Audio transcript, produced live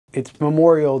It's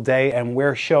Memorial Day, and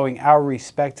we're showing our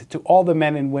respect to all the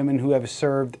men and women who have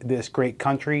served this great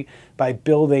country by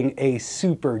building a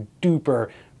super duper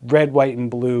red, white,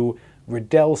 and blue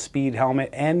Riddell speed helmet,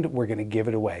 and we're going to give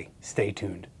it away. Stay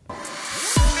tuned.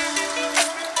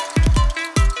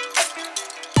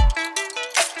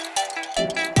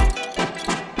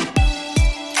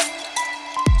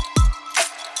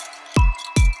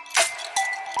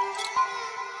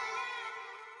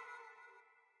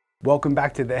 Welcome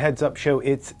back to the Heads Up Show.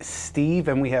 It's Steve,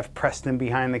 and we have Preston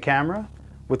behind the camera.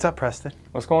 What's up, Preston?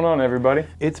 What's going on, everybody?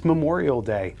 It's Memorial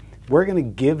Day. We're going to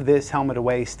give this helmet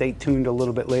away. Stay tuned a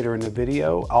little bit later in the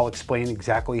video. I'll explain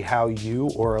exactly how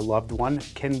you or a loved one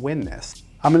can win this.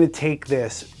 I'm going to take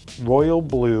this royal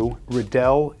blue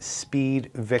Riddell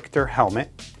Speed Victor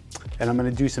helmet, and I'm going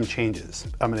to do some changes.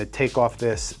 I'm going to take off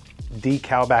this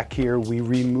decal back here. We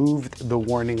removed the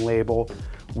warning label.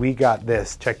 We got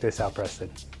this. Check this out,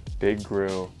 Preston. Big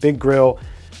grill. Big grill.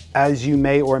 As you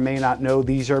may or may not know,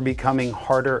 these are becoming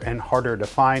harder and harder to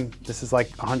find. This is like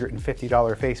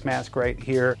 $150 face mask right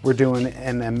here. We're doing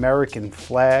an American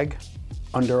flag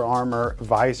Under Armour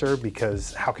visor,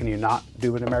 because how can you not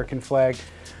do an American flag?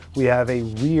 We have a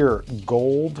rear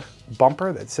gold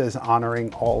bumper that says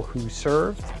honoring all who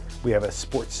served. We have a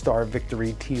SportStar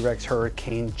Victory T-Rex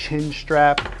Hurricane chin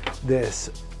strap.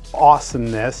 This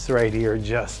awesomeness right here,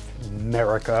 just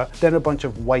America. Then a bunch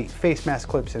of white face mask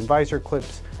clips and visor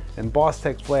clips and Boss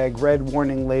Tech flag, red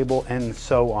warning label, and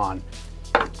so on.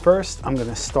 First, I'm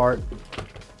gonna start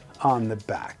on the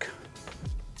back.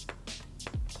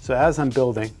 So as I'm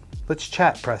building, let's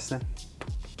chat, Preston.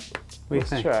 What do you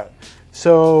think? Let's chat.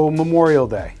 So Memorial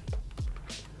Day.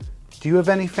 Do you have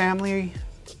any family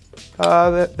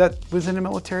that was in the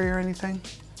military or anything?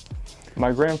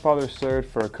 My grandfather served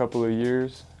for a couple of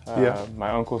years. Yeah.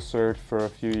 My uncle served for a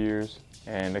few years,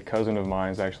 and a cousin of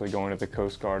mine is actually going to the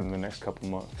Coast Guard in the next couple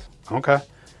months. Okay.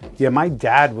 Yeah, my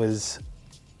dad was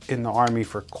in the Army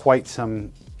for quite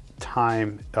some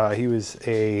time. He was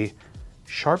a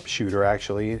sharpshooter,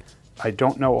 actually. I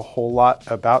don't know a whole lot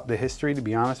about the history, to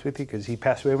be honest with you, because he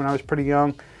passed away when I was pretty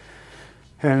young,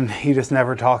 and he just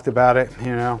never talked about it,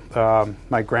 you know.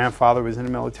 My grandfather was in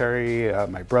the military.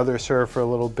 My brother served for a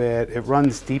little bit. It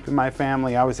runs deep in my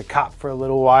family. I was a cop for a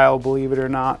little while, believe it or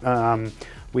not.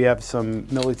 We have some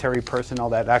military personnel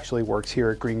that actually works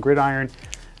here at Gridiron,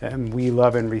 and we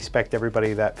love and respect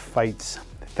everybody that fights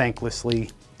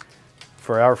thanklessly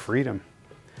for our freedom.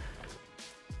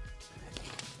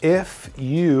 If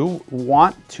you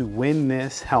want to win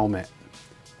this helmet,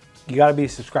 you got to be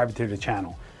subscribed to the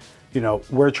channel. You know,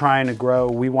 we're trying to grow.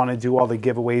 We want to do all the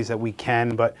giveaways that we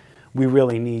can, but we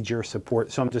really need your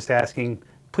support. So I'm just asking,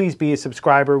 please be a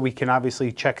subscriber. We can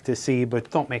obviously check to see, but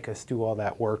don't make us do all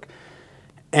that work.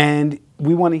 And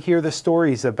we want to hear the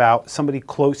stories about somebody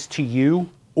close to you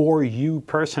or you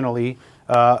personally.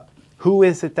 Who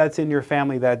is it that's in your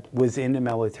family that was in the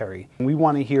military? We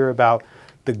want to hear about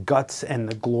the guts and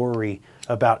the glory,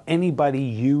 about anybody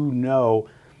you know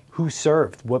who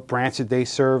served. What branch did they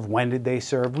serve? When did they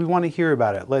serve? We want to hear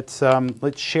about it. Let's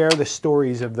share the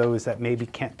stories of those that maybe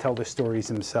can't tell the stories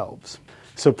themselves.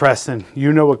 So Preston,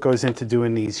 you know what goes into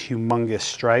doing these humongous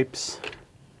stripes.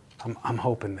 I'm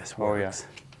hoping this works. Oh,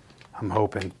 yeah. I'm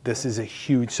hoping. This is a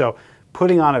huge, so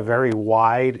putting on a very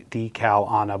wide decal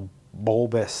on a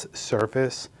bulbous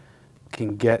surface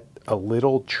can get a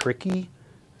little tricky.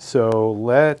 So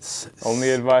let's... Only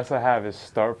advice I have is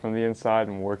start from the inside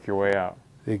and work your way out.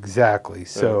 Exactly.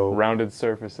 So rounded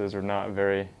surfaces are not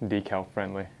very decal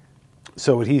friendly.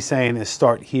 So what he's saying is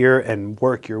start here and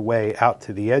work your way out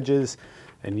to the edges,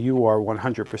 and you are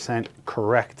 100%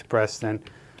 correct, Preston.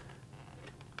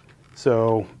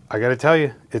 So I got to tell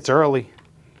you, it's early,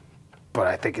 but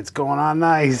I think it's going on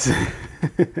nice.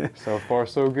 So far,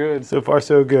 so good. So far,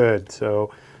 so good.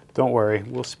 So don't worry,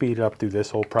 we'll speed up through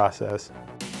this whole process.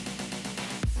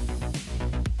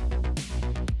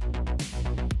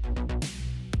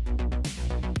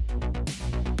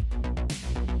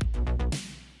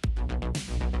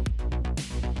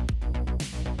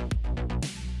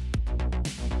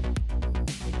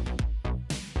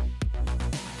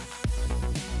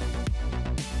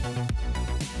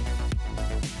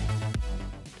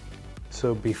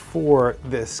 So before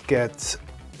this gets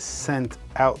sent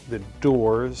out the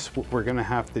doors, what we're gonna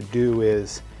have to do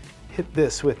is hit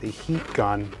this with a heat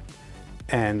gun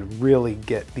and really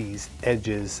get these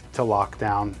edges to lock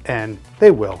down, and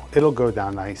they will. It'll go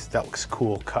down nice. That looks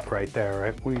cool cut right there,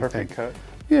 right? What do you think? Perfect cut.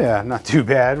 Yeah, not too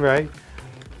bad, right?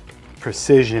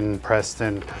 Precision,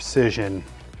 Preston, precision.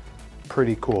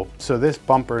 Pretty cool. So this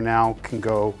bumper now can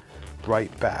go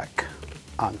right back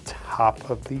on top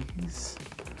of these.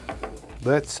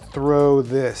 let's throw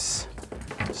this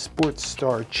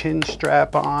SportStar chin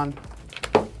strap on.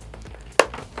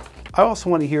 I also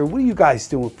want to hear, what are you guys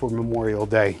doing for Memorial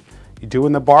Day? You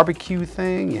doing the barbecue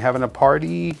thing? You having a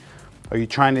party? Are you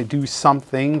trying to do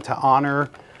something to honor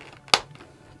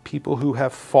people who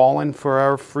have fallen for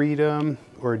our freedom?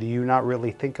 Or do you not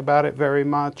really think about it very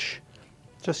much?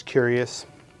 Just curious.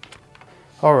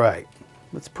 All right,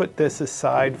 let's put this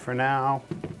aside for now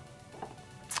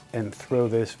and throw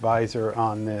this visor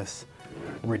on this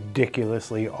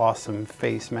ridiculously awesome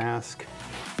face mask.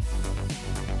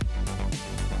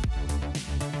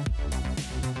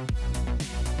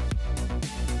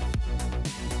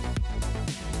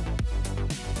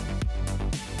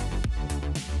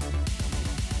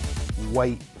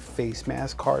 White face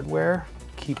mask hardware.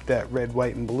 Keep that red,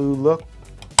 white, and blue look.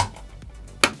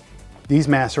 These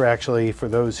masks are actually, for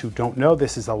those who don't know,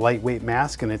 this is a lightweight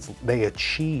mask, and they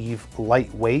achieve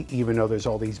lightweight even though there's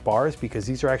all these bars, because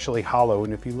these are actually hollow,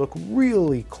 and if you look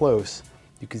really close,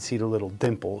 you can see the little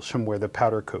dimples from where the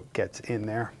powder coat gets in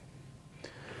there.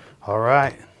 All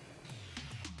right.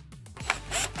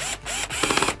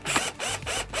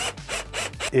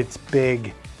 It's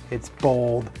big, it's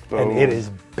bold, and it is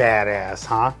badass,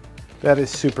 huh? That is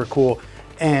super cool.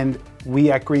 And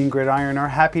we at Green Gridiron are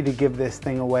happy to give this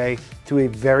thing away to a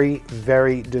very,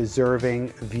 very deserving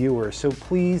viewer. So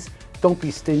please don't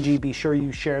be stingy. Be sure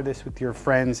you share this with your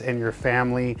friends and your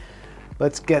family.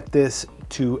 Let's get this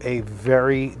to a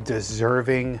very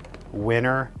deserving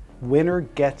winner. Winner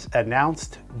gets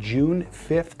announced June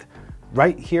 5th.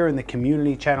 Right here in the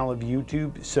community channel of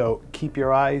YouTube. So keep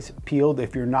your eyes peeled.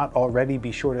 If you're not already,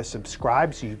 be sure to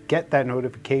subscribe so you get that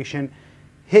notification.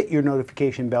 Hit your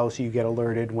notification bell so you get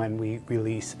alerted when we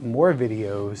release more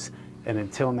videos. And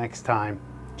until next time,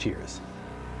 cheers.